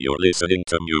You're listening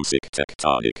to Music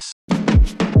Tectonics.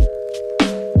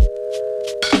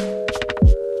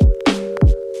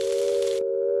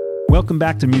 Welcome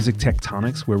back to Music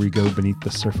Tectonics, where we go beneath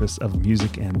the surface of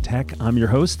music and tech. I'm your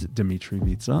host, Dimitri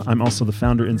Vitsa. I'm also the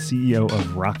founder and CEO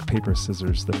of Rock, Paper,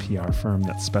 Scissors, the PR firm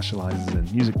that specializes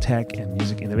in music tech and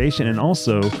music innovation, and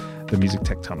also the Music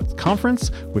Tectonics Conference,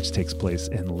 which takes place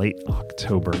in late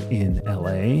October in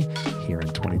LA here in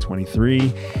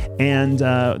 2023. And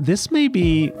this may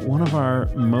be one of our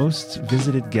most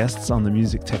visited guests on the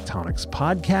Music Tectonics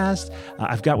podcast.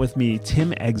 I've got with me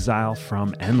Tim Exile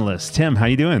from Endless. Tim, how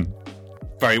you doing?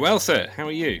 Very well, sir. How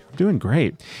are you? Doing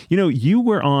great. You know, you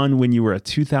were on when you were a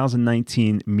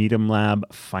 2019 Medium Lab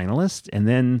finalist, and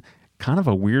then kind of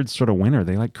a weird sort of winner.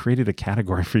 They created a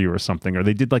category for you or something, or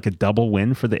they did a double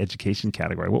win for the education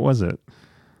category. What was it?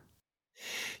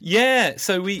 Yeah,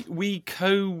 so we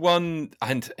co-won,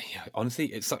 and honestly,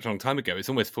 it's such a long time ago. It's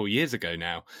almost 4 years ago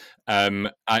now.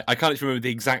 I can't remember the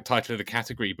exact title of the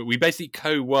category, but we basically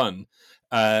co-won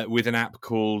with an app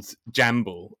called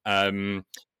Jamble,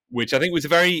 which I think was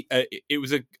it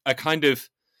was a kind of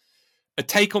a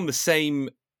take on the same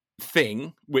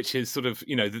thing, which is sort of,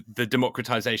 the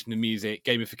democratization of music,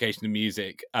 gamification of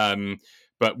music,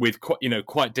 but with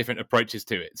quite different approaches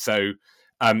to it. So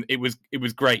it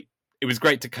was great. It was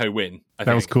great to co-win.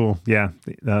 That was cool. Yeah,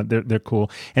 they're cool.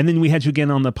 And then we had you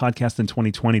again on the podcast in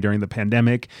 2020 during the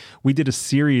pandemic. We did a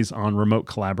series on remote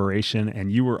collaboration,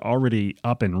 and you were already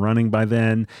up and running by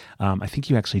then. I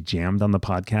think you actually jammed on the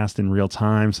podcast in real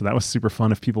time, so that was super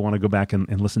fun if people want to go back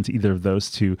and listen to either of those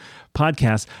two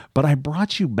podcasts. But I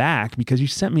brought you back because you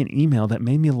sent me an email that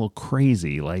made me a little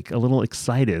crazy, a little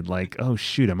excited, oh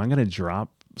shoot, am I going to drop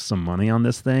some money on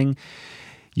this thing?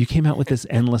 You came out with this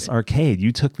Endless Arcade.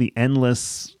 You took the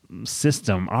Endless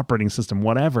system, operating system,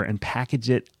 whatever, and package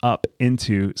it up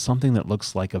into something that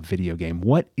looks like a video game.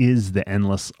 What is the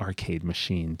Endless Arcade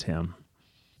machine, Tim?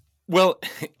 Well,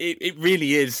 it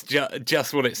really is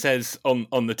just what it says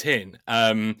on the tin.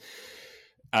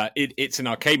 It's an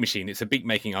arcade machine. It's a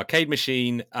beat-making arcade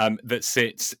machine that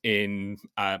sits in,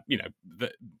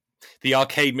 the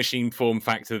arcade machine form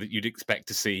factor that you'd expect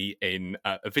to see in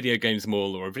a video games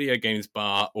mall or a video games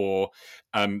bar, or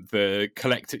the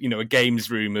collector, a games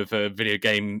room of a video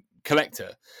game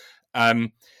collector.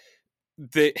 What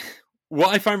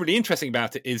I find really interesting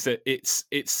about it is that it's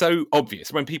so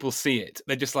obvious. When people see it,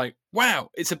 they're just like, wow,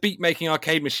 it's a beat making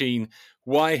arcade machine.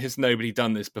 Why has nobody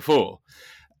done this before?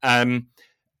 And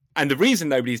the reason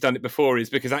nobody's done it before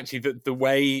is because actually the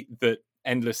way that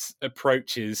Endless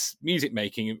approaches music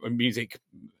making and music,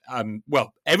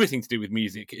 everything to do with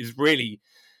music, is really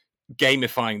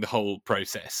gamifying the whole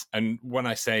process. And when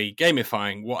I say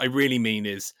gamifying, what I really mean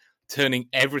is turning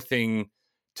everything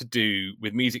to do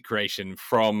with music creation,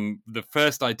 from the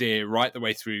first idea right the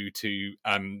way through to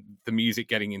the music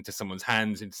getting into someone's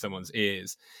hands, into someone's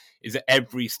ears, is that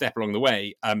every step along the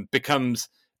way becomes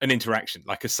an interaction,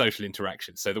 like a social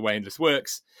interaction. So the way Endless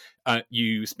works,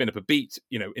 you spin up a beat,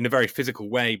 in a very physical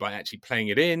way by actually playing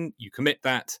it in. You commit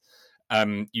that.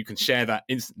 You can share that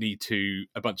instantly to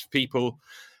a bunch of people.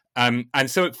 And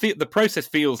so the process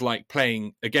feels like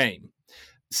playing a game.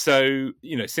 So,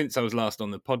 since I was last on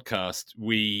the podcast,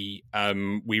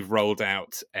 we've rolled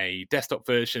out a desktop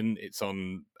version. It's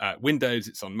on Windows.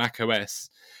 It's on Mac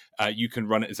OS. You can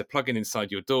run it as a plugin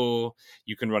inside your DAW.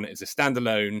 You can run it as a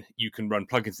standalone. You can run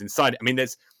plugins inside it. I mean,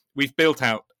 we've built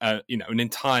out, an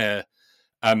entire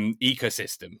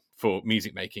ecosystem for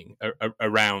music making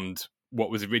around what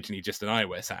was originally just an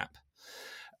iOS app,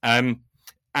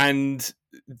 and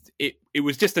it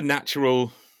was just a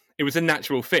natural. It was a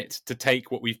natural fit to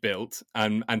take what we've built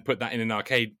and put that in an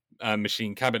arcade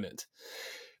machine cabinet.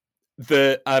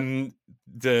 The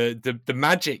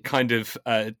magic kind of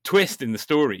twist in the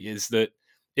story is that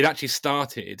it actually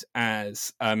started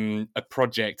as a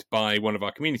project by one of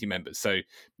our community members. So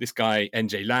this guy,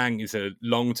 NJ Lang, is a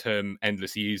long-term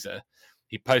Endless user.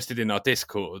 He posted in our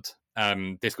Discord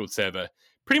server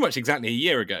pretty much exactly a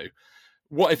year ago,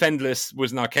 what if Endless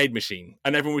was an arcade machine?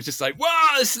 And everyone was just like,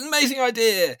 wow, this is an amazing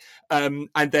idea. And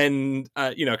then,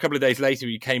 a couple of days later,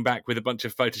 he came back with a bunch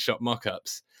of Photoshop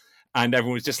mock-ups. And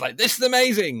everyone was just like, this is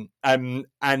amazing. And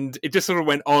it just sort of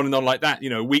went on and on like that.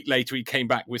 A week later, he came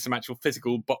back with some actual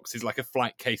physical boxes, like a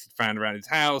flight case he'd found around his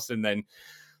house. And then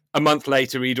a month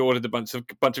later, he'd ordered a bunch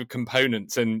of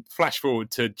components. And flash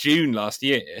forward to June last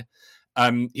year,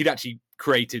 he'd actually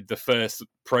created the first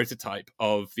prototype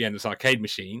of the Endless Arcade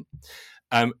machine.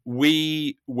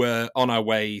 We were on our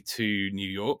way to New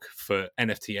York for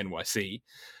NFT NYC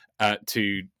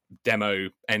to demo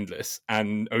Endless.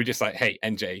 And we were just like, hey,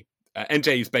 NJ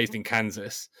is based in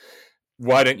Kansas.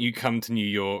 why don't you come to New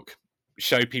York,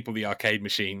 show people the arcade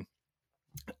machine?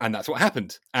 And that's what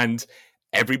happened. And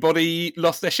everybody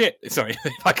lost their shit. Sorry,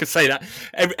 if I could say that.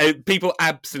 People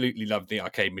absolutely loved the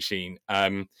arcade machine.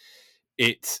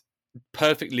 It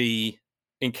perfectly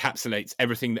encapsulates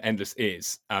everything that Endless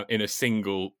is in a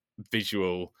single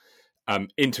visual,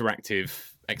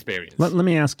 interactive experience. Let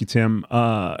me ask you, Tim,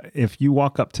 if you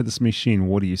walk up to this machine,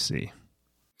 what do you see?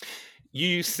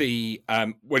 You see,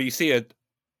 you see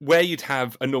where you'd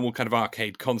have a normal kind of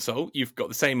arcade console, you've got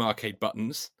the same arcade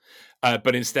buttons,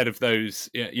 but instead of those,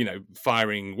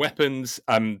 firing weapons,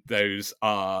 those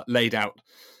are laid out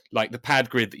like the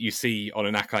pad grid that you see on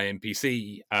an Akai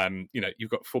MPC. You've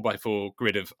got 4x4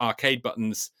 grid of arcade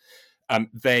buttons.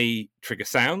 They trigger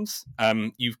sounds.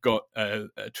 You've got a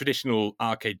traditional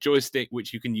arcade joystick,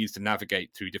 which you can use to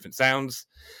navigate through different sounds.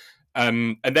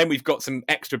 And then we've got some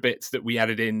extra bits that we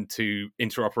added in to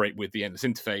interoperate with the Endless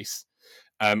interface.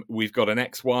 We've got an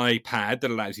XY pad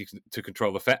that allows you to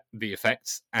control the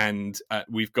effects, and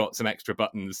we've got some extra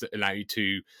buttons that allow you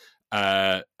to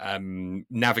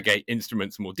navigate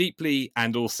instruments more deeply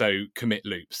and also commit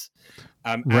loops.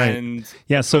 Right. And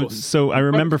yeah. So I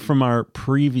remember from our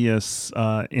previous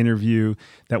interview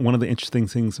that one of the interesting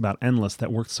things about Endless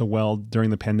that worked so well during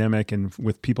the pandemic and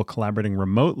with people collaborating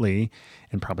remotely,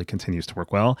 and probably continues to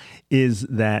work well, is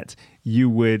that you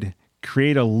would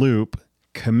create a loop,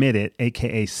 commit it,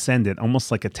 aka send it,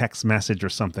 almost like a text message or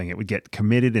something. It would get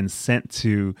committed and sent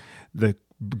to the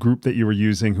group that you were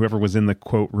using, whoever was in the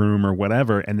quote room or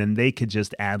whatever, and then they could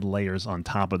just add layers on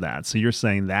top of that. So you're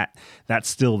saying that that's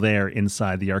still there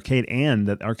inside the arcade, and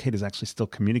that arcade is actually still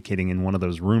communicating in one of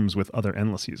those rooms with other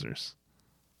Endless users.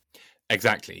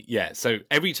 Exactly. Yeah. So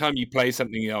every time you play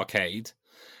something in the arcade,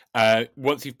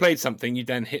 once you've played something, you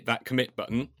then hit that commit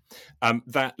button.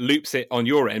 That loops it on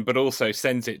your end, but also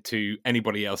sends it to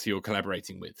anybody else you're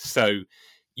collaborating with. So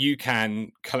you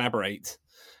can collaborate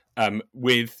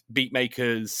with beat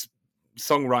makers,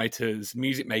 songwriters,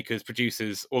 music makers,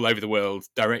 producers all over the world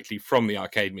directly from the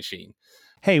arcade machine.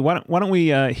 Hey, why don't we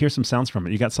hear some sounds from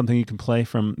it? You got something you can play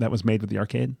from that was made with the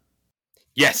arcade?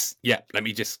 Yes. Yeah. Let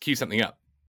me just cue something up.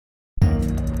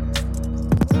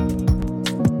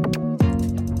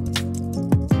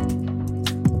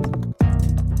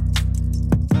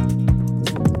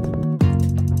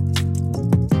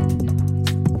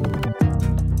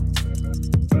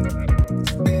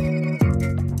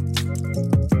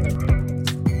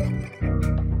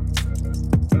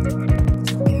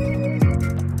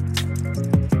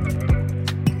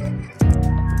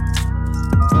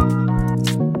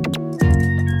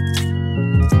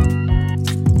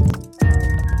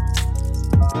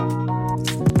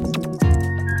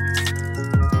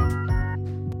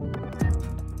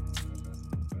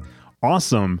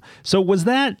 Awesome. So was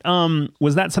that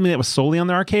something that was solely on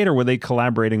the arcade, or were they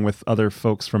collaborating with other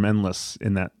folks from Endless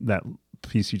in that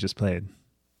piece you just played?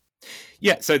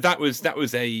 Yeah, so that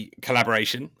was a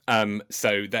collaboration.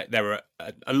 So that there were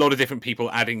a lot of different people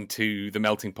adding to the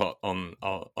melting pot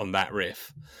on that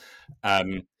riff.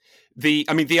 It's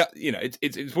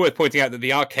worth pointing out that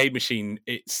the arcade machine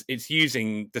it's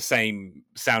using the same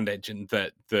sound engine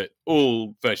that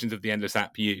all versions of the Endless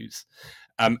app use,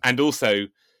 and also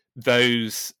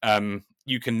those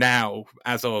you can now,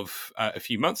 as of a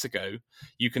few months ago,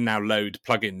 you can now load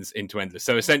plugins into Endless.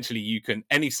 So essentially, you can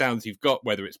any sounds you've got,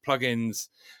 whether it's plugins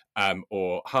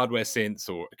or hardware synths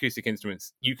or acoustic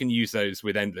instruments, you can use those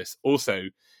with Endless. Also,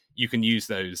 you can use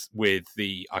those with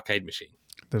the arcade machine.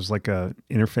 There's like a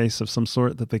interface of some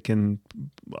sort that they can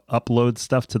upload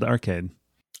stuff to the arcade.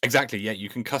 Exactly. Yeah, you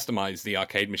can customize the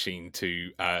arcade machine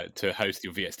to host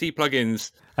your VST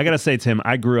plugins. I gotta say, Tim,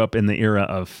 I grew up in the era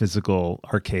of physical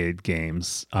arcade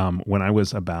games. When I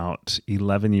was about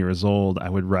 11 years old, I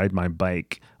would ride my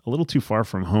bike a little too far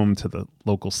from home to the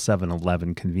local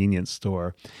 7-Eleven convenience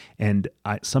store, and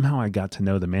somehow I got to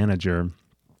know the manager.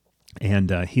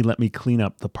 And he let me clean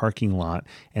up the parking lot,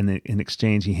 and in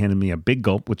exchange, he handed me a Big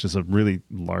Gulp, which is a really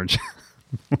large,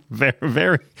 very,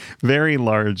 very, very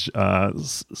large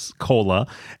cola,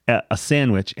 a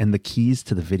sandwich, and the keys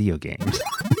to the video games.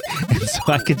 And so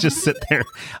I could just sit there.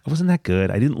 I wasn't that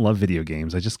good. I didn't love video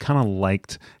games. I just kind of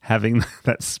liked having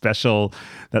that special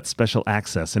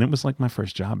access. And it was like my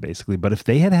first job, basically. But if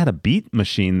they had had a beat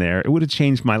machine there, it would have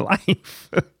changed my life.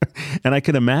 And I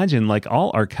could imagine, like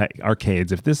all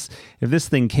arcades, if this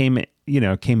thing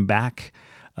came back,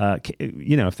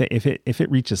 if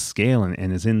it reaches scale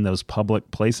and is in those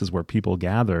public places where people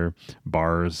gather,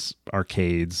 bars,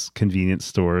 arcades, convenience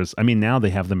stores. I mean, now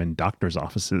they have them in doctors'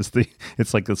 offices.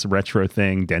 It's like this retro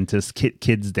thing, dentists,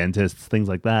 kids dentists, things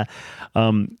like that.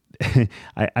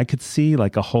 I could see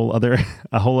like a whole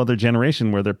other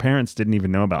generation where their parents didn't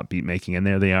even know about beat making, and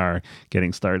there they are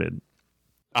getting started.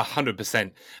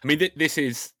 100%. I mean, this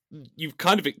is, you've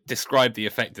kind of described the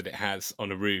effect that it has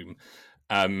on a room.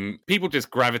 People just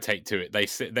gravitate to it. They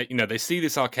see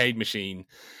this arcade machine,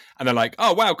 and they're like,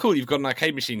 "Oh wow, cool! You've got an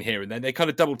arcade machine here." And then they kind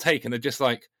of double take, and they're just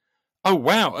like, "Oh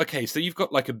wow, okay, so you've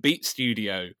got like a Beat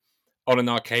Studio on an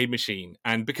arcade machine."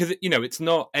 And because it's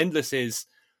not, Endless is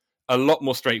a lot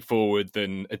more straightforward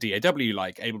than a DAW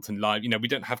like Ableton Live. We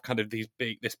don't have kind of this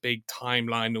big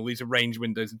timeline, all these arrange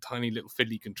windows and tiny little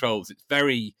fiddly controls. It's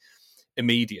very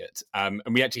immediate, and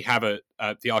we actually have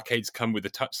the arcades come with a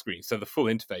touch screen, so the full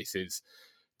interface is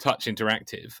touch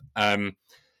interactive. And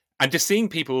just seeing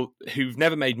people who've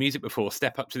never made music before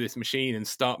step up to this machine and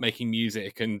start making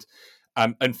music, and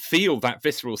feel that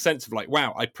visceral sense of like,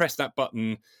 wow, I pressed that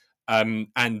button,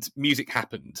 and music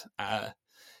happened,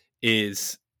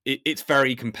 it's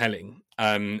very compelling,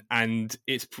 and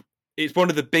it's one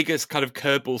of the biggest kind of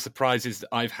curveball surprises that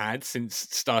I've had since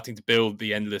starting to build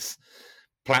the Endless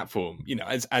platform.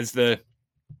 As the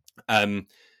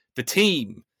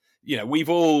team, we're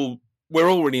all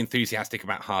really enthusiastic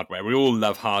about hardware. We all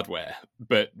love hardware,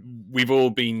 but we've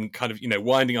all been kind of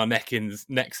winding our necks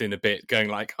in a bit, going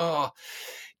like, oh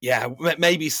yeah,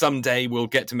 maybe someday we'll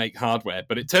get to make hardware.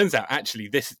 But it turns out actually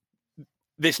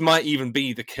this might even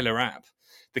be the killer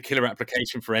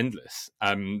application for Endless,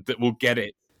 that will get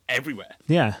it everywhere.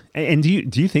 Yeah. And do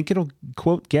you think it'll,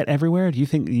 quote, get everywhere? Do you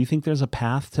think there's a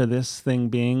path to this thing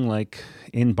being like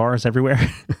in bars everywhere?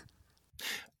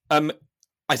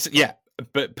 Yeah,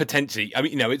 but potentially. I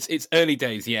mean, it's early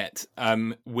days yet.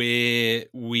 We're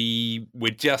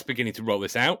just beginning to roll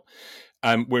this out.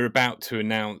 We're about to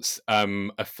announce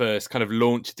a first kind of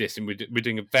launch edition. We're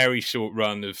doing a very short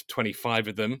run of 25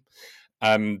 of them.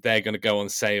 They're going to go on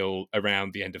sale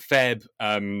around the end of Feb.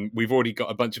 We've already got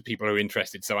a bunch of people who are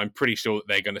interested, so I'm pretty sure that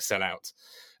they're going to sell out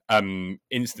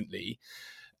instantly.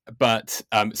 But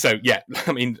so yeah,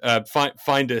 I mean,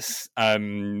 find us at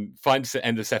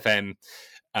Endless FM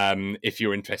if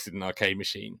you're interested in an arcade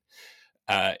machine,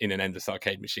 in an Endless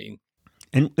arcade machine.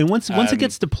 And once it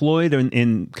gets deployed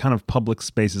in kind of public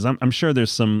spaces, I'm sure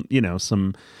there's some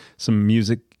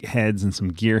music heads and some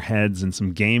gear heads and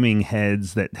some gaming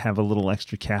heads that have a little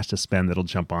extra cash to spend that'll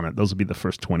jump on it. Those will be the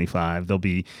first 25. There'll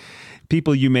be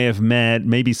people you may have met,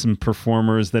 maybe some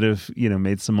performers that have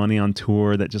made some money on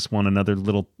tour that just want another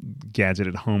little gadget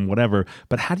at home, whatever.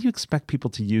 But how do you expect people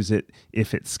to use it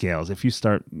if it scales? If you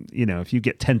start, if you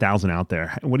get 10,000 out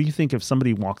there, what do you think if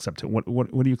somebody walks up to it?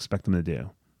 What do you expect them to do?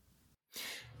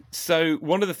 So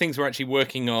one of the things we're actually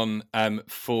working on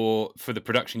for the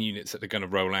production units that are going to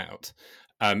roll out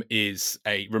is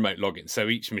a remote login. So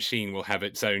each machine will have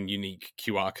its own unique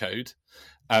QR code.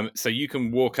 So you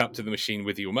can walk up to the machine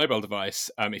with your mobile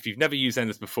device. If you've never used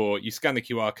Endless before, you scan the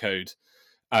QR code,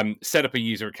 set up a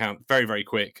user account very, very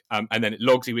quick, and then it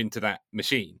logs you into that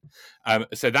machine.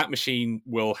 So that machine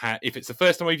will have, if it's the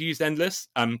first time we've used Endless,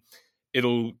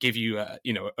 it'll give you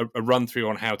a run through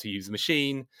on how to use the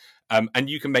machine. And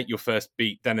you can make your first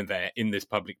beat then and there in this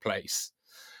public place.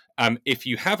 If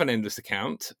you have an Endless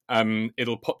account,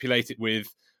 it'll populate it with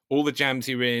all the jams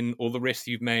you're in, all the riffs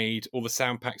you've made, all the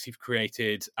sound packs you've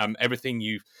created, everything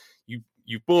you've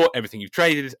bought, everything you've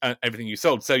traded, everything you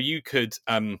sold. So you could,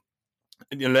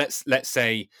 let's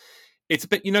say it's a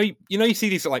bit, you see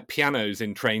these like pianos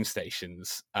in train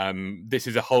stations. This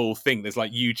is a whole thing. There's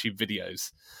like YouTube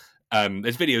videos.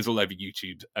 There's videos all over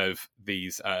YouTube of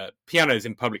these pianos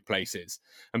in public places,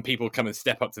 and people come and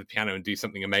step up to the piano and do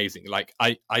something amazing. Like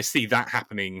I see that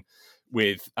happening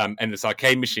with Endless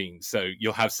arcade machines. So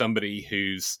you'll have somebody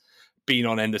who's been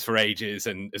on Endless for ages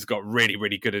and has got really,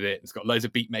 really good at it. It's got loads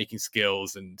of beat making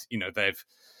skills, and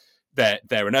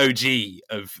they're an OG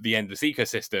of the Endless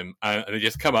ecosystem, and they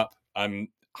just come up,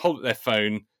 hold up their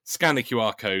phone, scan the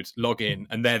QR code, log in,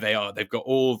 and there they are. They've got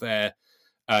all their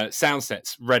sound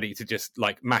sets ready to just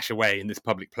like mash away in this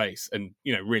public place and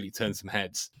really turn some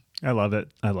heads. I love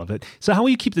it. So how will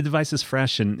you keep the devices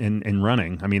fresh and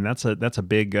running? I mean, that's a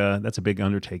big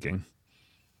undertaking.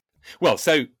 Well,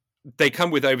 so they come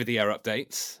with over-the-air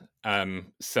updates.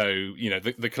 So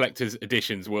the collector's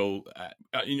editions will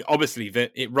obviously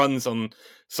it runs on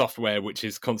software which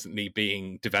is constantly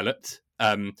being developed.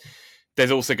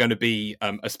 There's also going to be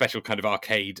a special kind of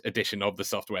arcade edition of the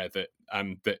software that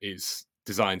is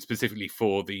designed specifically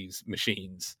for these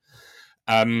machines.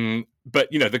 But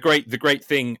the great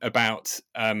thing about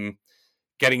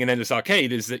getting an Endless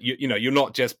arcade is that you're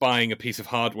not just buying a piece of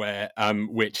hardware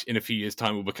which in a few years'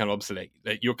 time will become obsolete.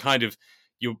 That you're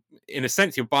you're in a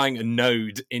sense you're buying a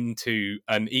node into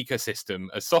an ecosystem,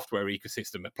 a software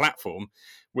ecosystem, a platform,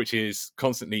 which is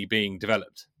constantly being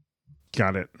developed.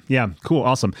 Got it. Yeah, cool.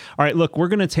 Awesome. All right, look, we're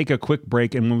going to take a quick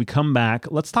break. And when we come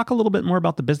back, let's talk a little bit more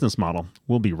about the business model.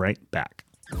 We'll be right back.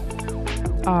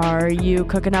 Are you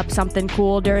cooking up something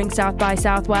cool during South by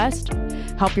Southwest?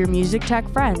 Help your music tech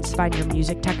friends find your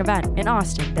music tech event in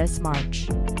Austin this March.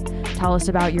 Tell us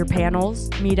about your panels,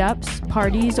 meetups,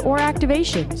 parties, or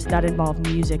activations that involve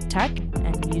music tech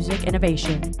and music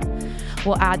innovation.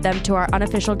 We'll add them to our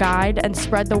unofficial guide and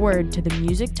spread the word to the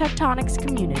Music Tectonics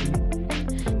community.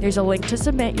 There's a link to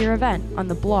submit your event on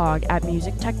the blog at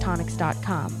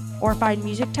musictectonics.com, or find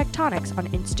Music Tectonics on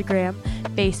Instagram,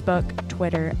 Facebook,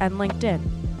 Twitter, and LinkedIn.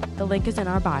 The link is in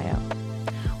our bio.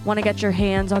 Want to get your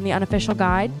hands on the unofficial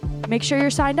guide? Make sure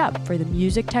you're signed up for the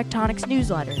Music Tectonics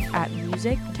newsletter at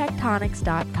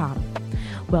musictectonics.com.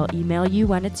 We'll email you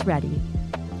when it's ready.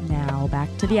 Now back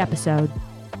to the episode.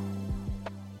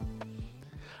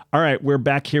 All right, we're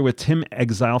back here with Tim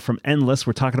Exile from Endless.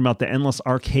 We're talking about the Endless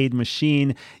arcade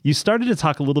machine. You started to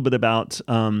talk a little bit about,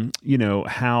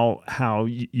 how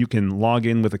you can log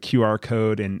in with a QR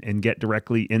code and get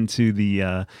directly into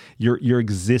the your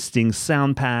existing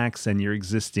sound packs and your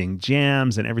existing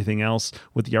jams and everything else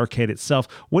with the arcade itself.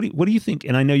 What do you think?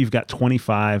 And I know you've got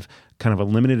 25 kind of a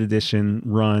limited edition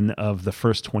run of the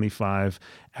first 25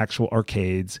 actual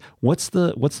arcades. What's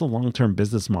the long-term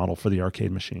business model for the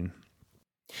arcade machine?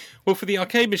 Well, for the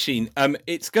arcade machine,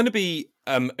 it's going to be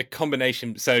a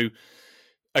combination. So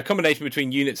a combination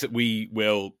between units that we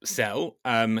will sell,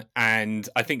 and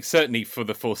I think certainly for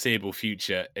the foreseeable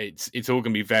future, it's all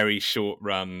going to be very short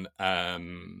run,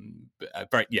 very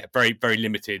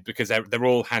limited, because they're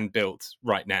all hand built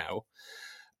right now.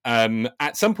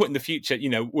 At some point in the future,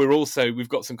 we've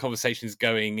got some conversations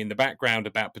going in the background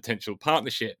about potential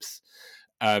partnerships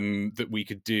that we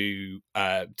could do,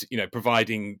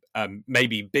 providing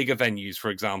maybe bigger venues, for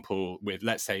example, with,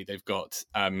 let's say they've got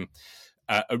a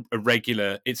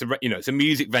regular, it's a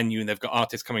music venue and they've got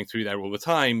artists coming through there all the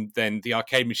time. Then the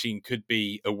arcade machine could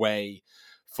be a way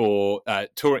for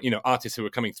artists who are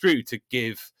coming through to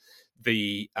give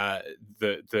the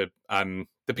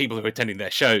people who are attending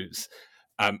their shows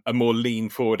a more lean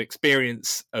forward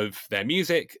experience of their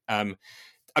music.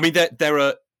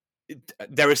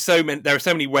 There are so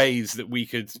many ways that we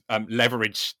could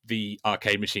leverage the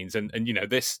arcade machines, and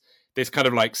this kind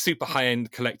of like super high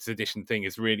end collector's edition thing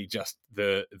is really just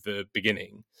the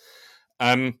beginning.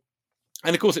 And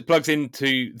of course, it plugs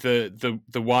into the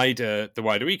wider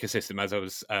ecosystem, as I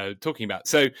was talking about.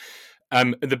 So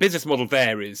the business model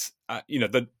there is,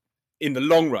 in the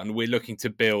long run, we're looking to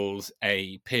build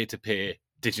a peer-to-peer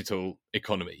digital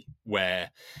economy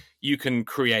where you can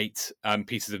create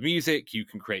pieces of music, you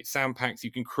can create sound packs,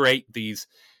 you can create these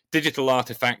digital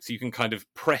artifacts, you can kind of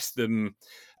press them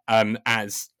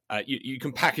as you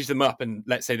can package them up, and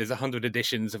let's say there's 100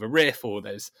 editions of a riff or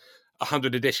there's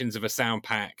 100 editions of a sound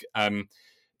pack.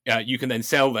 You can then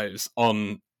sell those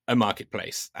on a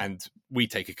marketplace and we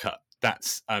take a cut.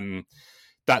 That's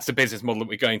the business model that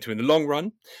we're going to in the long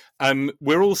run.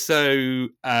 We're also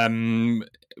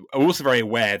very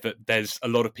aware that there's a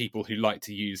lot of people who like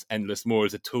to use Endless more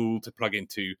as a tool to plug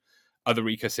into other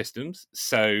ecosystems.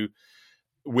 So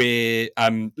we're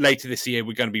later this year,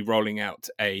 we're going to be rolling out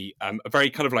a very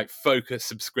kind of like focused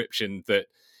subscription that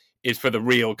is for the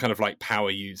real kind of like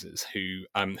power users who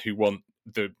want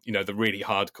the really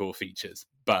hardcore features.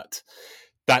 But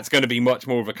that's going to be much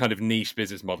more of a kind of niche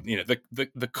business model.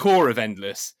 The core of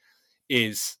Endless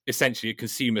is essentially a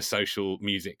consumer social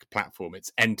music platform.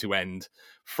 It's end to end,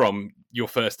 from your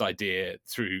first idea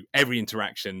through every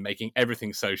interaction, making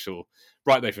everything social,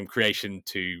 right the way from creation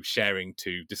to sharing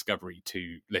to discovery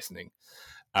to listening.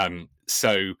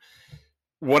 So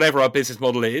whatever our business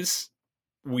model is,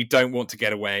 we don't want to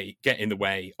get in the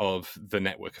way of the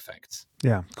network effects.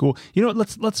 Yeah, cool.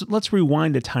 Let's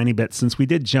rewind a tiny bit, since we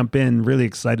did jump in really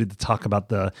excited to talk about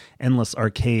the Endless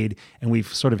Arcade, and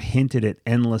we've sort of hinted at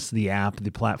Endless, the app, the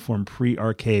platform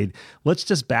pre-arcade. Let's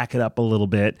just back it up a little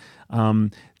bit.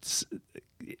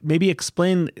 Maybe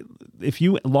explain, if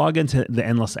you log into the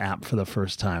Endless app for the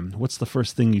first time, what's the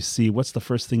first thing you see? What's the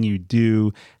first thing you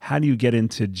do? How do you get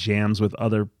into jams with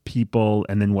other people?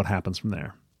 And then what happens from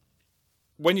there?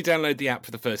 When you download the app for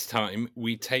the first time,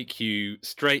 we take you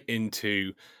straight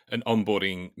into an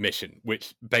onboarding mission,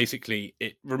 which basically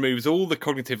it removes all the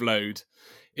cognitive load.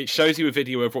 It shows you a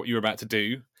video of what you're about to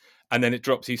do, and then it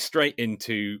drops you straight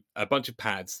into a bunch of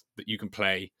pads that you can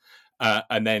play.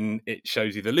 And then it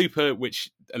shows you the looper,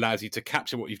 which allows you to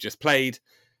capture what you've just played.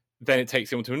 Then it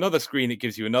takes you onto another screen. It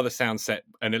gives you another sound set,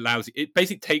 and it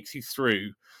basically takes you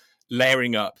through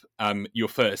layering up your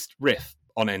first riff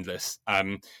on Endless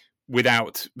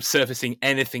without surfacing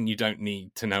anything you don't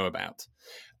need to know about.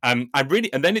 And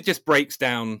then it just breaks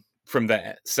down from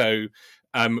there. So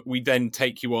we then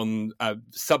take you on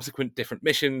subsequent different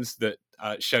missions that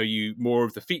show you more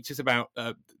of the features about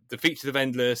the features of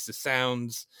Endless, the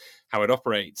sounds, how it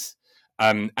operates.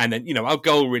 And then, our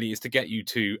goal really is to get you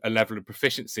to a level of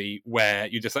proficiency where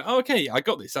you're just like, oh, okay, I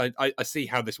got this. I see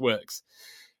how this works.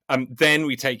 Then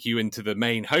we take you into the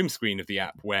main home screen of the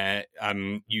app where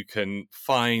you can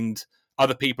find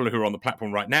other people who are on the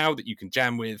platform right now that you can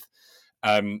jam with.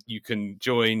 You can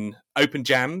join open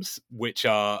jams, which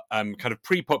are kind of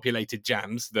pre-populated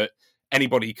jams that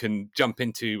anybody can jump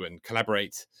into and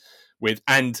collaborate with.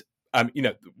 And,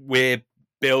 we're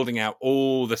building out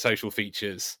all the social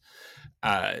features.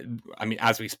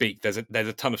 As we speak, there's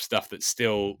a ton of stuff that's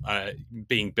still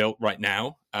being built right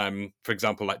now. For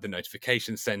example, like the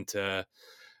notification center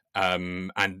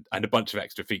and a bunch of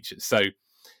extra features. So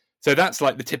that's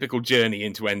like the typical journey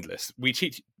into Endless. We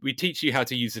teach you how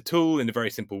to use the tool in a very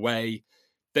simple way.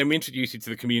 Then we introduce you to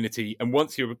the community. And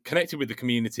once you're connected with the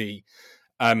community,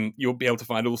 you'll be able to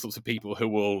find all sorts of people who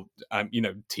will,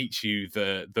 teach you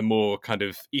the more kind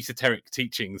of esoteric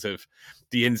teachings of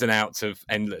the ins and outs of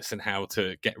Endless and how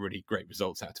to get really great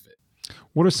results out of it.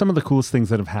 What are some of the coolest things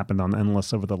that have happened on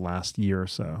Endless over the last year or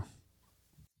so?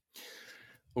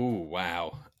 Oh,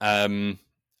 wow.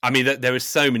 There are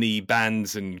so many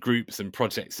bands and groups and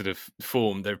projects that have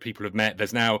formed. There are people who've met.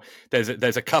 There's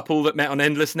a couple that met on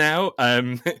Endless now,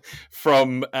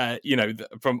 from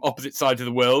opposite sides of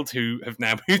the world who have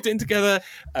now moved in together.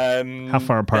 How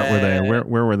far apart were they?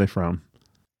 Where were they from?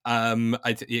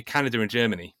 Canada and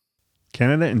Germany.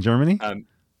 Canada and Germany?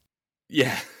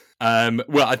 Yeah.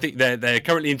 Well, I think they're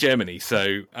currently in Germany.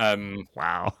 So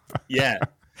wow. Yeah.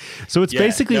 So it's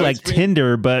basically like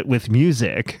Tinder, but with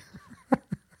music.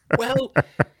 Well,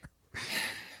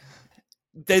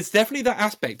 there's definitely that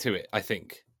aspect to it, I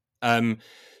think. The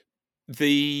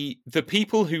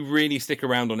people who really stick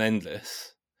around on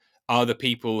Endless are the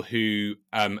people who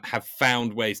have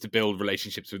found ways to build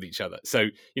relationships with each other. So,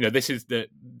 this is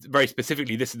very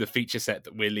specifically, this is the feature set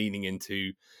that we're leaning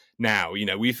into now.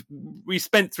 We've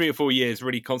spent 3 or 4 years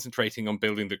really concentrating on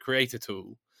building the creator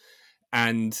tool.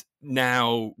 And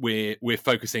now we're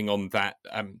focusing on that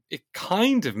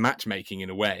kind of matchmaking in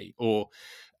a way, or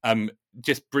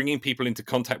just bringing people into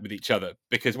contact with each other.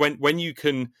 Because when you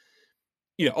can,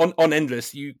 on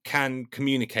Endless, you can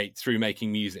communicate through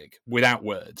making music without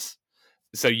words.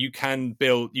 So you can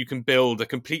build a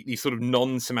completely sort of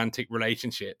non-semantic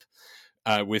relationship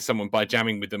with someone by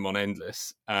jamming with them on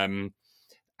Endless. And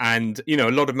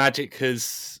a lot of magic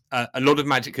has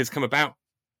come about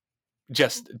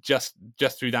just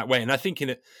through that way. And I think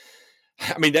there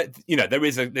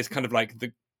is this kind of like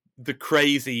the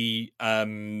crazy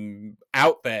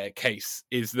out there case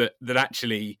is that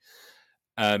actually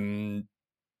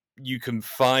you can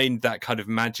find that kind of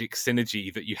magic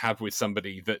synergy that you have with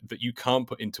somebody that you can't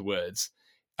put into words.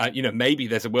 Maybe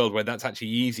there's a world where that's actually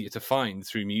easier to find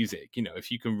through music.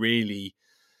 If you can really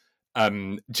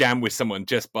jam with someone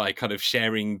just by kind of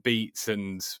sharing beats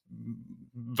and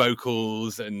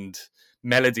vocals and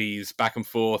melodies back and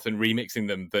forth and remixing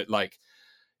them, that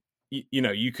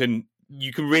you can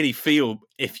really feel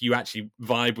if you actually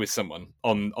vibe with someone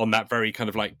on that very kind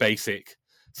of like basic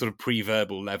sort of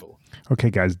pre-verbal level. Okay,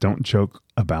 guys, don't joke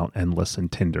about Endless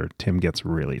and Tinder. Tim gets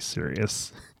really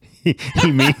serious.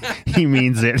 He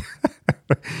means it.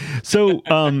 So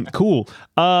cool.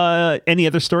 Any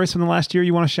other stories from the last year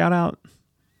you want to shout out?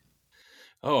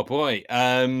 Oh boy.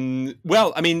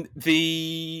 Well, when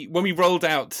we rolled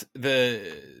out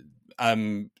the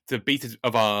beta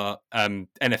of our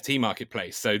NFT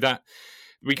marketplace, so that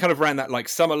we kind of ran that like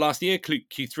summer last year,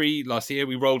 Q3 last year.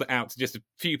 We rolled it out to just a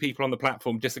few people on the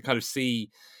platform just to kind of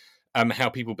see how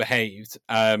people behaved.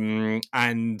 So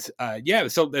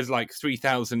there's like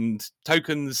 3,000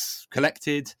 tokens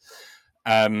collected.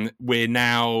 We're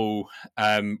now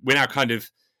kind of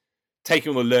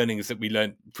taking all the learnings that we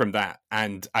learned from that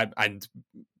and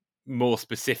more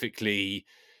specifically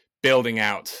building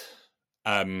out,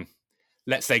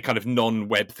 let's say, kind of a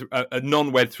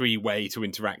non-Web3 way to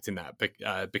interact in that,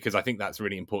 because I think that's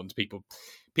really important to people.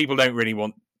 People don't really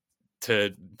want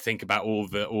to think about all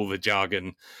the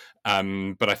jargon,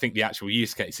 but I think the actual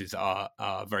use cases are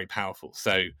very powerful.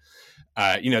 So,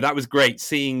 that was great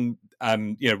seeing,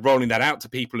 rolling that out to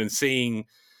people and seeing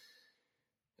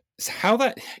how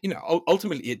that,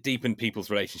 ultimately it deepened people's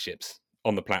relationships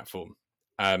on the platform.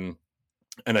 And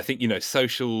I think,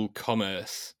 social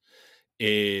commerce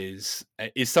is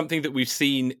something that we've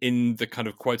seen in the kind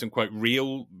of quote unquote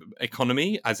real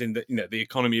economy, as in the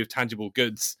economy of tangible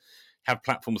goods. Have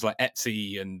platforms like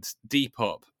Etsy and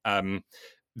Depop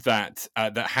that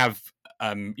have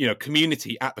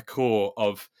community at the core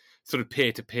of sort of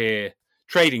peer-to-peer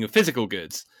trading of physical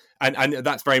goods. And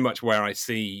that's very much where I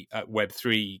see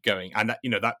Web3 going. And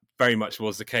that very much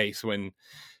was the case when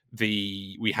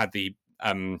we had the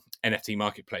NFT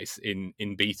marketplace in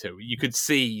beta. You could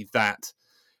see that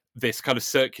this kind of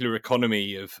circular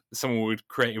economy of someone would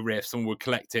create a riff, someone would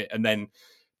collect it, and then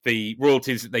the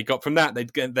royalties that they got from that,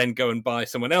 they'd then go and buy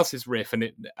someone else's riff.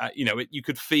 And you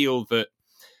could feel that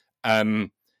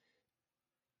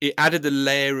it added a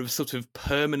layer of sort of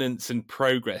permanence and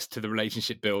progress to the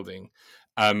relationship building,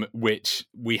 which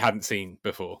we hadn't seen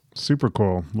before. Super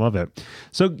cool. Love it.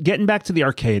 So getting back to the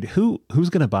arcade,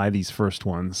 who's going to buy these first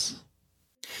ones?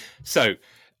 So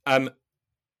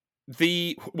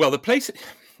the place,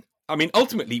 I mean,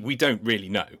 ultimately, we don't really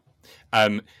know.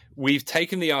 We've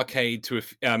taken the arcade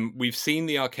we've seen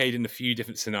the arcade in a few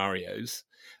different scenarios.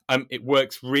 It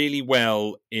works really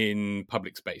well in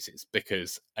public spaces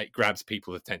because it grabs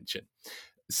people's attention.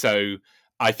 So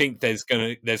I think there's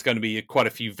going to be quite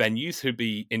a few venues who'd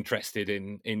be interested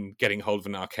in getting hold of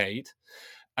an arcade.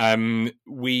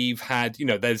 We've had,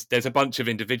 there's a bunch of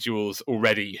individuals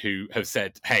already who have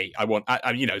said, "Hey, I want,"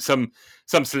 some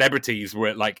celebrities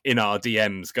were like in our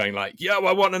DMs going like, "Yo,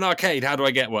 I want an arcade. How do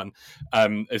I get one?"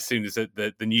 As soon as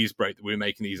the news broke that we were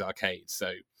making these arcades.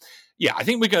 So, yeah, I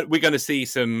think we're going to see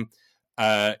some,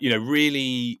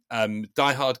 really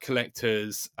diehard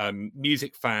collectors,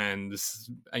 music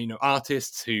fans,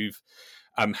 artists who've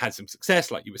had some success,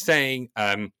 like you were saying.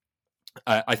 I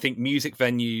think music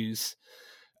venues.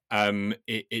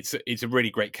 It's a really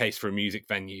great case for a music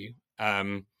venue,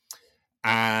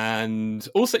 and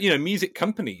also music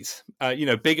companies,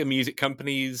 bigger music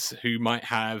companies who might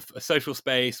have a social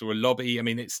space or a lobby. I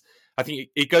mean, I think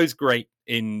it goes great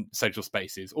in social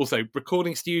spaces. Also,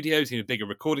 recording studios, bigger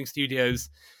recording studios.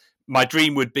 My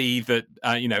dream would be that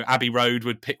Abbey Road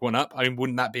would pick one up. I mean,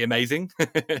 wouldn't that be amazing?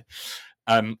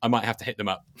 I might have to hit them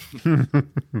up.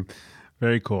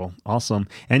 Very cool. Awesome.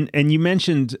 And you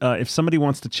mentioned if somebody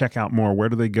wants to check out more, where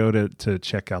do they go to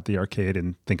check out the arcade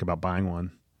and think about buying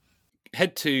one?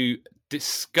 Head to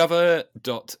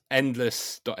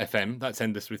discover.endless.fm. That's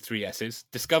endless with 3 S's.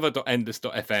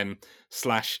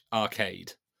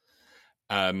 discover.endless.fm/arcade.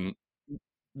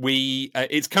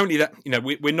 It's currently that,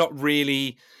 we're not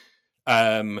really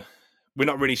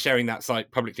sharing that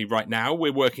site publicly right now.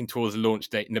 We're working towards a launch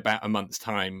date in about a month's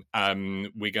time.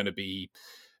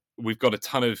 We've got a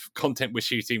ton of content we're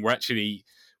shooting.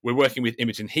 We're working with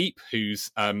Imogen Heap, who's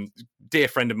a dear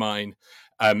friend of mine,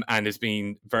 and has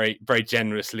been very, very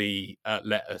generously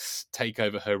let us take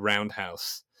over her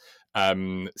roundhouse.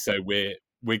 So we're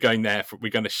going there. We're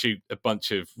going to shoot a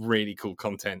bunch of really cool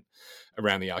content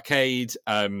around the arcade.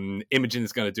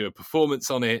 Imogen's going to do a performance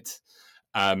on it,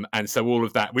 and so all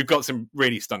of that. We've got some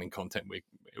really stunning content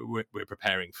we're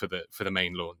preparing for the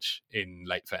main launch in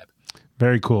late Feb.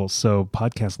 Very cool. So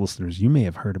podcast listeners, you may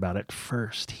have heard about it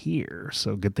first here.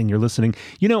 So good thing you're listening.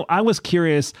 I was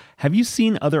curious, have you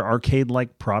seen other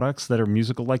arcade-like products that are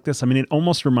musical like this? I mean, it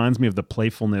almost reminds me of the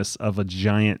playfulness of a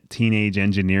giant teenage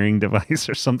engineering device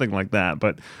or something like that.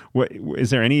 But is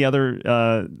there any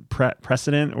other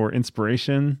precedent or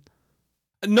inspiration?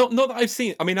 Not that I've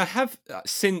seen. I mean, I have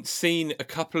since seen a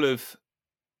couple of.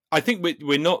 I think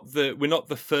we're not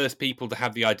the first people to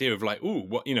have the idea of like, ooh,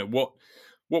 what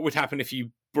would happen if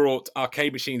you brought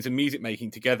arcade machines and music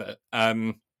making together?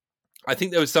 I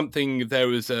think there was an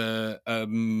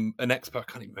expo, I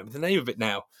can't even remember the name of it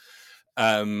now,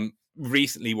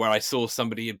 recently, where I saw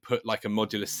somebody had put like a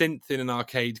modular synth in an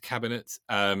arcade cabinet.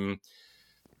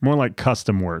 More like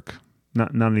custom work,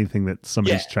 not anything that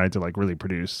somebody's tried to like really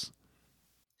produce.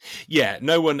 Yeah,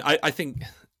 I think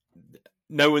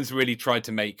no one's really tried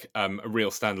to make a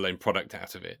real standalone product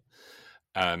out of it.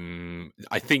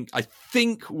 I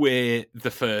think we're the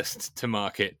first to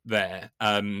market there,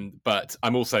 but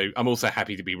I'm also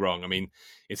happy to be wrong. I mean,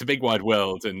 it's a big wide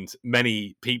world, and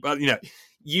many people,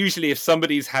 usually if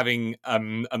somebody's having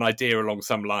an idea along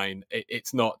some line,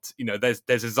 it's not, there's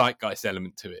a zeitgeist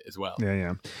element to it as well.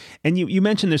 Yeah. And you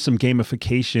mentioned there's some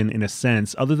gamification in a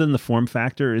sense. Other than the form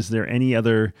factor, is there any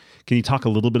other? Can you talk a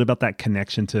little bit about that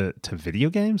connection to video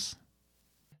games?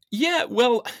 Yeah,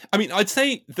 well, I mean, I'd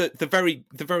say that the very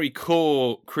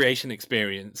core creation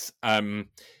experience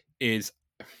is,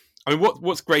 I mean,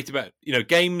 what's great about,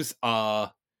 games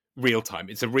are real time.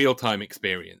 It's a real time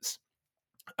experience.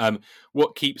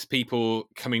 What keeps people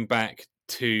coming back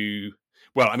to,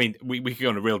 well, I mean, we could go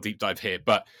on a real deep dive here,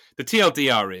 but the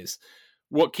TLDR is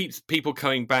what keeps people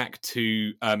coming back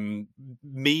to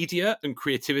media and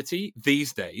creativity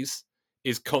these days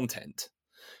is content.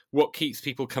 What keeps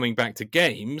people coming back to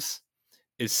games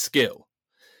is skill.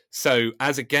 So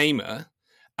as a gamer,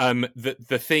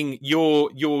 the thing, your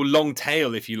long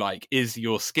tail, if you like, is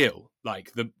your skill.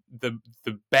 Like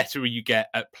the better you get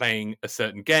at playing a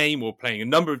certain game or playing a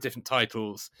number of different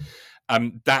titles,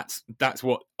 that's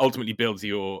what ultimately builds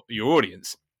your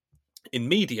audience. In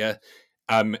media,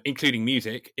 including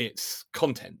music, it's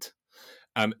content.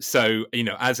 So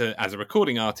as a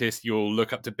recording artist, you look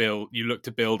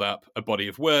to build up a body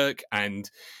of work, and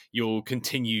you'll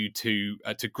continue to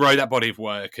grow that body of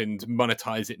work and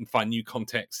monetize it and find new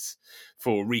contexts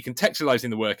for recontextualizing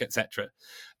the work, etc.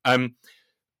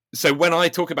 So when I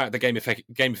talk about the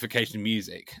gamification of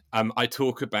music, I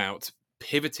talk about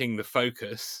pivoting the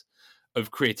focus of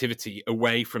creativity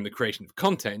away from the creation of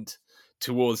content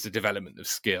towards the development of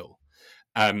skill.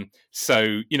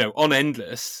 So on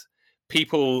Endless,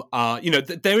 people are,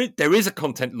 there is a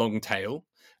content long tail.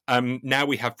 Now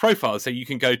we have profiles, so you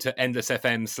can go to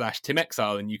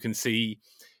endless.fm/TimExile and you can see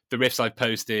the riffs I've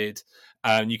posted,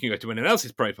 and you can go to anyone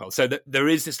else's profile. So that there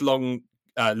is this long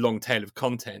tail of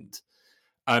content.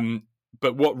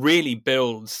 But what really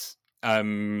builds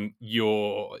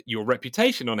your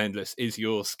reputation on Endless is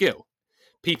your skill.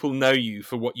 People know you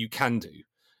for what you can do,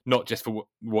 not just for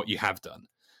what you have done.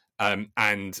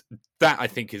 And that, I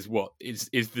think, is what is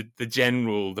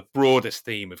the broadest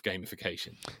theme of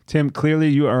gamification. Tim, clearly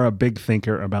you are a big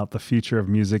thinker about the future of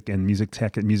music and music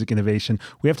tech and music innovation.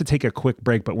 We have to take a quick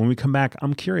break, but when we come back,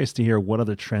 I'm curious to hear what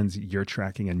other trends you're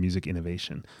tracking in music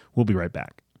innovation. We'll be right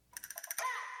back.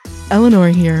 Eleanor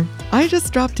here. I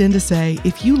just dropped in to say,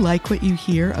 if you like what you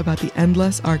hear about the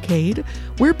Endless Arcade,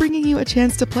 we're bringing you a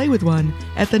chance to play with one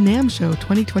at the NAMM Show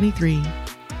 2023.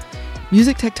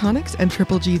 Music Tectonics and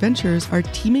Triple G Ventures are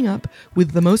teaming up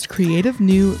with the most creative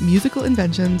new musical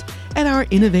inventions at our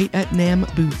Innovate at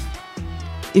NAMM booth.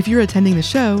 If you're attending the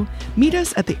show, meet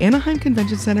us at the Anaheim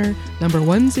Convention Center, number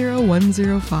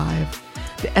 10105.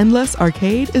 The Endless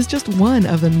Arcade is just one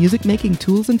of the music-making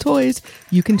tools and toys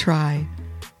you can try.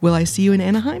 Will I see you in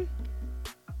Anaheim?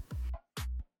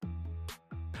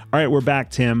 All right, we're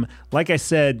back, Tim. Like I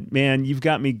said, man, you've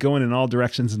got me going in all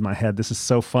directions in my head. This is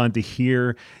so fun to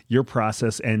hear your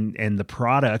process and the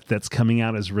product that's coming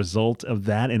out as a result of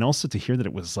that, and also to hear that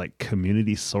it was like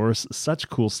community source. Such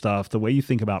cool stuff. The way you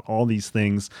think about all these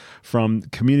things, from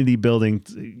community building,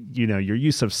 to, your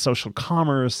use of social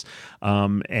commerce,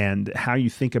 and how you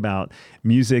think about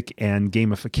music and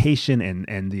gamification,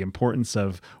 and the importance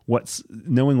of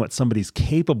knowing what somebody's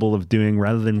capable of doing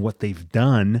rather than what they've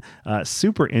done.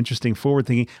 Super interesting, forward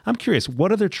thinking. I'm curious,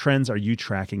 what other trends are you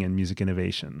tracking in music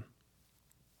innovation?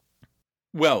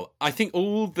 Well, I think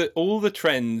all the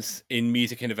trends in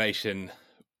music innovation,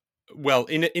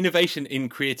 innovation in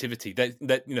creativity, there's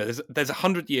a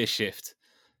 100-year shift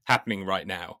happening right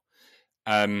now.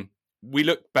 We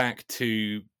look back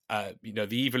to the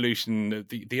evolution of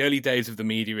the early days of the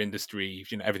media industry,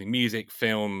 everything music,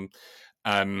 film,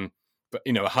 but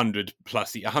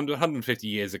 150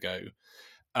 years ago.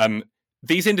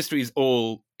 These industries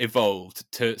all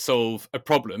evolved to solve a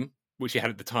problem which you had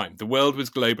at the time. The world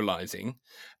was globalizing.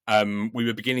 We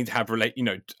were beginning to have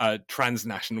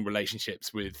transnational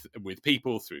relationships with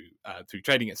people through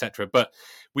trading, etc. But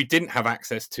we didn't have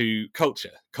access to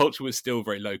culture. Culture was still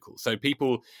very local. So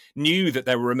people knew that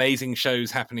there were amazing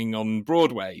shows happening on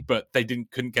Broadway, but they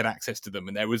couldn't get access to them,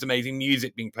 and there was amazing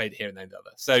music being played here and there and the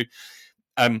other. So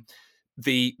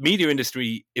the media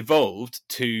industry evolved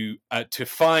to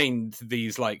find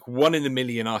these like 1 in a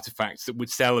million artifacts that would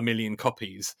sell 1 million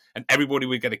copies, and everybody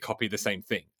would get a copy of the same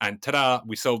thing. And ta-da,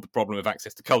 we solved the problem of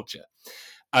access to culture.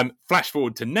 Flash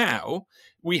forward to now,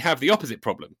 we have the opposite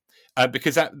problem,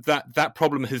 because that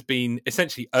problem has been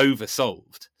essentially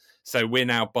oversolved. So we're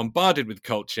now bombarded with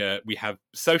culture. We have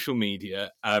social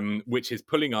media, which is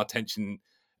pulling our attention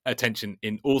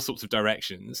in all sorts of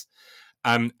directions.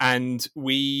 And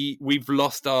we've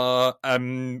lost our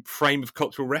frame of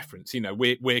cultural reference.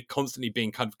 We're constantly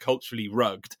being kind of culturally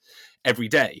rugged every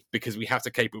day because we have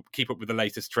to keep up with the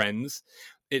latest trends.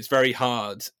 It's very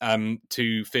hard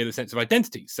to feel a sense of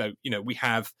identity. So we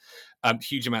have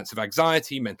huge amounts of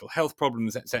anxiety, mental health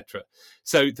problems, etc.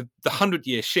 So the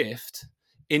 100-year shift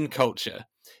in culture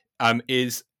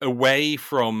is away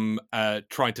from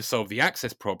trying to solve the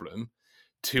access problem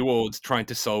towards trying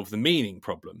to solve the meaning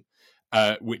problem.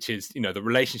 Which is, the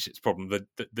relationships problem,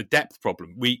 the depth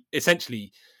problem. We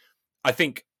essentially, I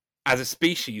think, as a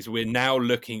species,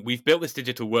 we've built this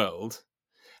digital world,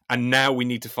 and now we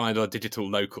need to find our digital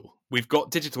local. we've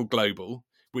got digital global,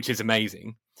 which is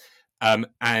amazing,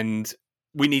 and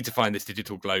we need to find this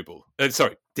digital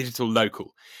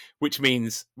local, which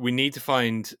means we need to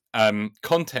find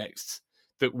contexts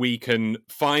that we can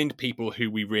find people who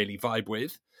we really vibe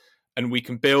with, and we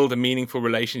can build a meaningful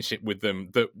relationship with them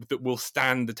that will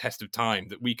stand the test of time,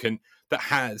 that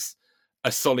has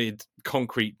a solid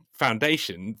concrete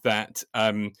foundation, that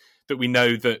we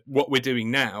know that what we're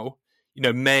doing now,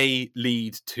 may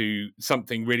lead to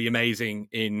something really amazing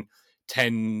in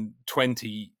 10,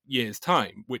 20 years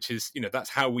time, which is, that's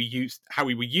how we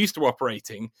were used to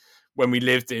operating when we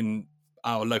lived in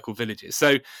our local villages.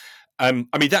 So,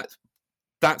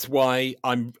 that's why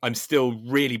I'm still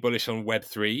really bullish on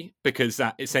Web3, because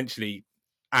that essentially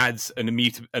adds a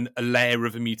layer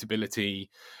of immutability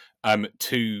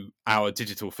to our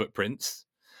digital footprints,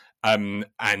 and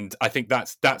I think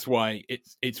that's why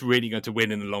it's really going to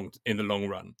win in the long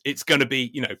run. It's going to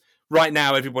be, right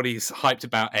now everybody's hyped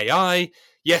about AI.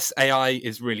 Yes, AI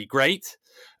is really great,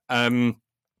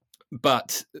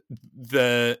 but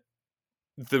the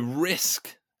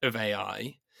risk of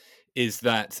AI is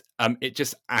that it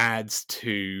just adds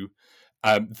to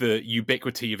the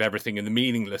ubiquity of everything and the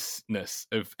meaninglessness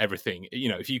of everything.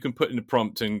 If you can put in a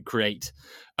prompt and create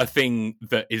a thing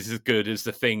that is as good as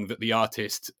the thing that the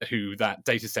artist who that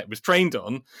data set was trained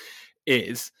on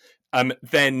is,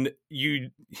 then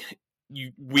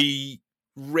we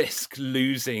risk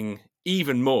losing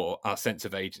even more our sense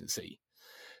of agency.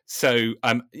 So,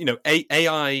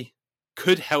 AI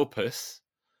could help us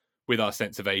with our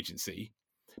sense of agency,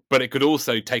 but it could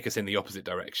also take us in the opposite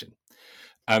direction.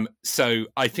 So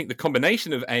I think the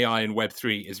combination of AI and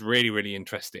Web3 is really, really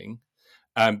interesting,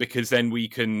 because then we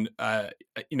can,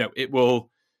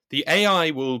 the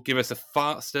AI will give us a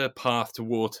faster path to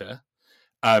water,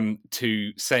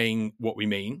 to saying what we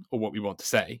mean or what we want to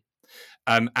say.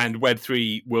 And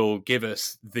Web3 will give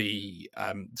us the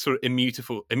sort of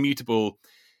immutable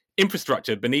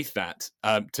infrastructure beneath that,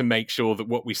 to make sure that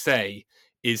what we say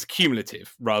is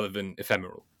cumulative rather than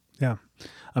ephemeral. Yeah.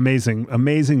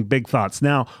 Amazing big thoughts.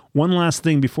 Now, one last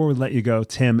thing before we let you go,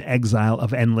 Tim, Exile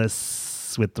of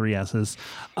Endless with 3 S's.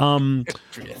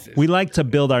 We like to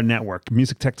build our network.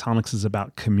 Music Tectonics is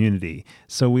about community.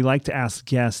 So we like to ask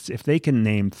guests if they can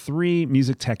name 3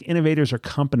 music tech innovators or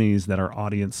companies that our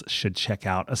audience should check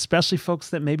out, especially folks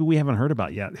that maybe we haven't heard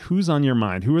about yet. Who's on your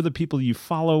mind? Who are the people you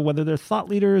follow, whether they're thought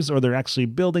leaders or they're actually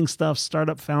building stuff,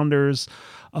 startup founders,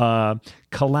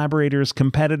 collaborators,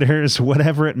 competitors,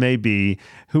 whatever it may be?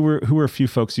 Who are a few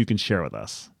folks you can share with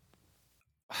us?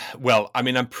 Well,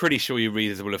 I'm pretty sure your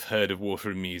readers will have heard of Water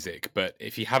and Music, but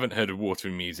if you haven't heard of Water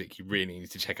and Music, you really need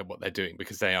to check out what they're doing,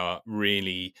 because they are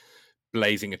really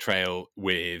blazing a trail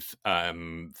with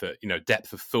the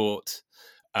depth of thought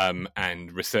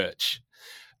and research.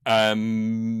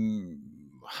 I'm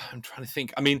trying to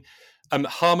think.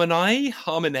 Harmon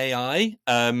AI.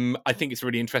 I think it's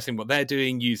really interesting what they're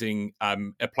doing, using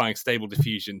applying stable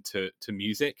diffusion to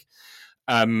music.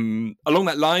 Along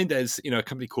that line, there's a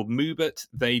company called Moobot.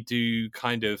 They do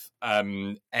kind of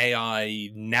AI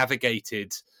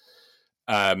navigated.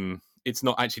 It's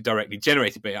not actually directly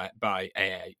generated by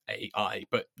AI,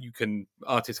 but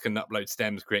artists can upload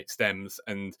stems, create stems,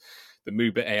 and the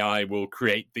Moobot AI will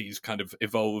create these kind of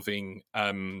evolving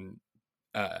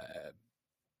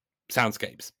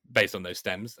soundscapes based on those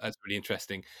stems. That's really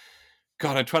interesting.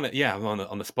 God, I'm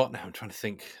on the spot now. I'm trying to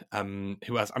think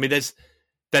who else.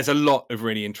 There's a lot of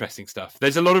really interesting stuff.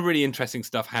 There's a lot of really interesting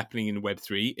stuff happening in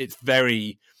Web3. It's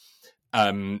very,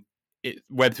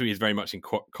 Web3 is very much in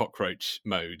cockroach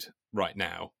mode right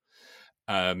now,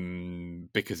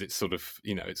 because it's sort of,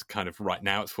 it's kind of right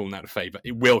now it's fallen out of favor.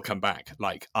 It will come back.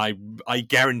 Like I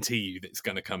guarantee you that it's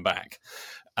going to come back.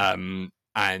 And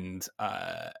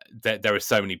there are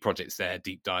so many projects there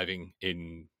deep diving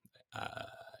in,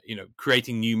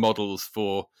 creating new models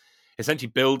for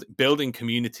essentially building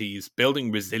communities,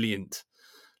 building resilient,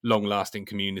 long-lasting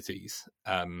communities.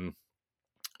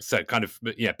 So kind of,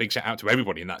 big shout out to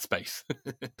everybody in that space.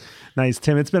 Nice,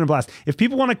 Tim. It's been a blast. If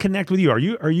people want to connect with you, are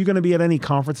you going to be at any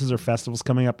conferences or festivals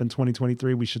coming up in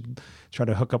 2023? We should try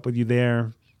to hook up with you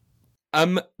there.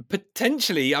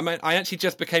 Potentially. I actually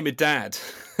just became a dad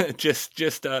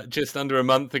just under a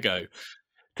month ago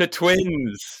to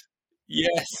twins.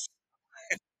 Yes.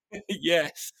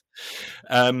 Yes.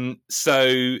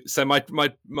 So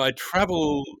my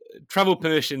travel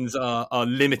permissions are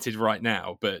limited right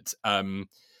now, but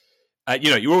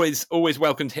you're always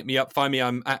welcome to hit me up. Find me.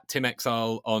 I'm at Tim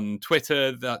Exile on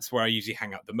Twitter. That's where I usually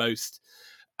hang out the most.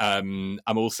 I'm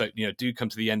also, do come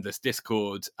to the Endless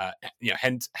Discord.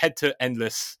 Head to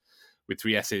Endless with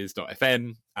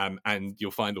 3s's.fm, and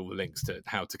you'll find all the links to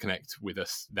how to connect with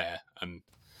us there.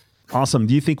 Awesome.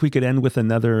 Do you think we could end with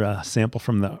another sample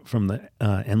from the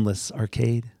Endless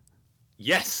Arcade?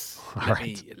 Yes.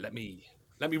 Let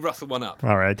me rustle one up.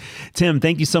 All right. Tim,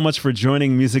 thank you so much for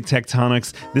joining Music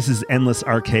Tectonics. This is Endless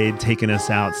Arcade taking us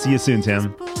out. See you soon,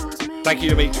 Tim. Thank you,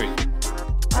 Dimitri.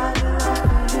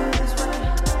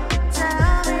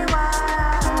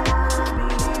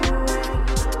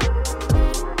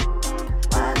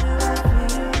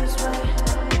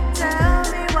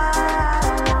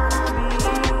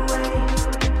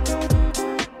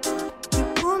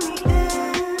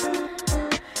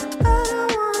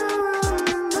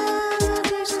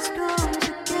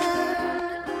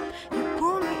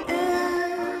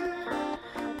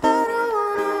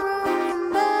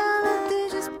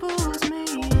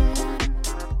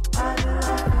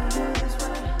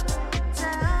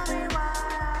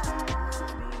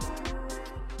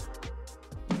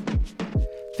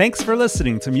 Thanks for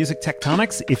listening to Music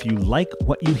Tectonics. If you like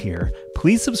what you hear,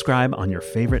 please subscribe on your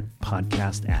favorite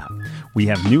podcast app. We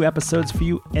have new episodes for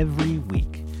you every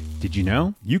week. Did you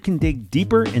know you can dig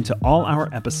deeper into all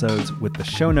our episodes with the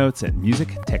show notes at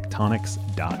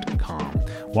musictectonics.com.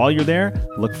 While you're there,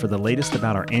 look for the latest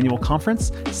about our annual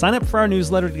conference, sign up for our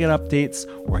newsletter to get updates,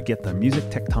 or get the Music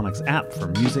Tectonics app for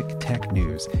music tech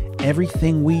news.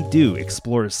 Everything we do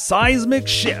explores seismic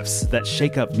shifts that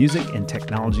shake up music and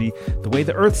technology the way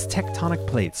the Earth's tectonic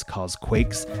plates cause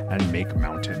quakes and make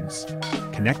mountains.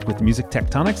 Connect with Music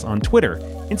Tectonics on Twitter,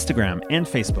 Instagram, and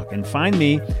Facebook, and find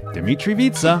me, Dimitri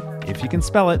Vitsa, if you can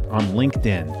spell it, on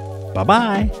LinkedIn.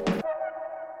 Bye-bye.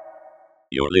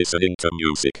 You're listening to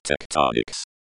Music Tectonics.